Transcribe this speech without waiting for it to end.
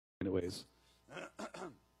anyways.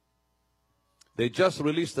 They just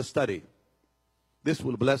released a study. This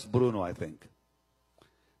will bless Bruno, I think.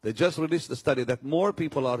 They just released a study that more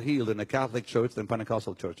people are healed in a Catholic church than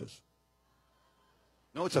Pentecostal churches.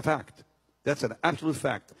 No, it's a fact. That's an absolute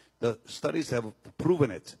fact. The studies have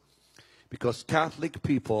proven it. Because Catholic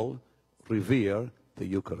people revere the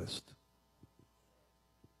Eucharist.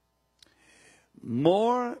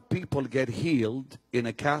 More people get healed in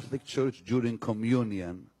a Catholic church during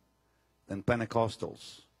communion than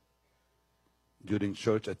Pentecostals during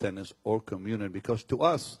church attendance or communion, because to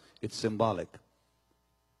us it's symbolic.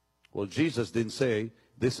 Well, Jesus didn't say,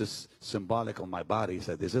 this is symbolic of my body. He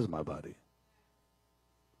said, this is my body.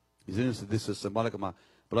 He didn't say, this is symbolic of my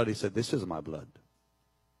blood. He said, this is my blood.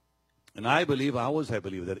 And I always have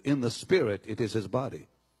believed that in the Spirit, it is His body.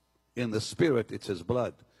 In the Spirit, it's His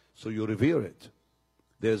blood. So you revere it.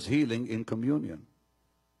 There's healing in communion.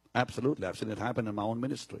 Absolutely. I've seen it happen in my own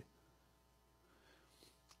ministry.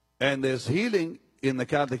 And there's healing in the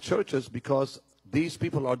Catholic churches because these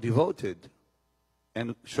people are devoted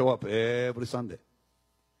and show up every Sunday.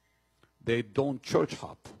 They don't church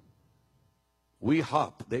hop. We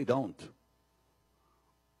hop. They don't.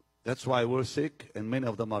 That's why we're sick and many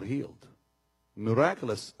of them are healed.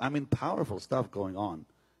 Miraculous, powerful stuff going on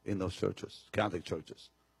in those churches, Catholic churches.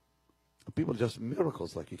 People just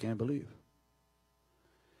miracles like you can't believe.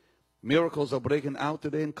 Miracles are breaking out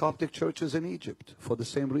today in Coptic churches in Egypt for the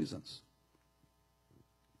same reasons.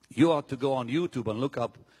 You ought to go on YouTube and look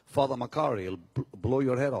up Father Macari. He'll blow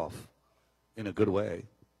your head off in a good way.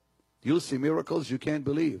 You'll see miracles you can't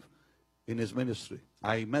believe in his ministry.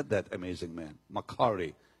 I met that amazing man,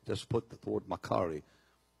 Macari. Just put the word Macari.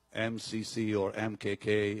 MCC or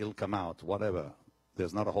MKK, it'll come out, whatever.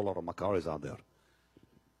 There's not a whole lot of Macaris out there.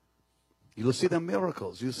 You'll see the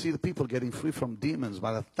miracles. You'll see the people getting free from demons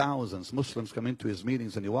by the thousands. Muslims come into his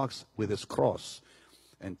meetings and he walks with his cross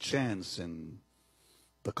and chants in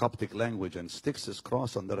the Coptic language and sticks his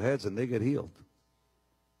cross on their heads and they get healed.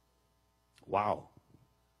 Wow.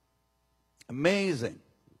 Amazing.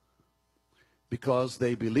 Because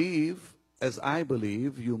they believe, as I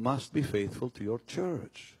believe, you must be faithful to your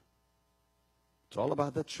church. It's all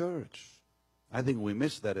about the church. I think we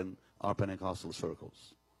miss that in our Pentecostal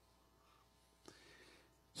circles.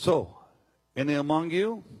 So, any among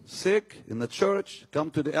you sick in the church,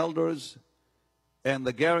 come to the elders, and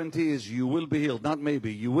the guarantee is you will be healed. Not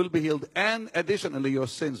maybe, you will be healed, and additionally your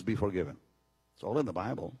sins be forgiven. It's all in the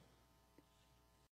Bible.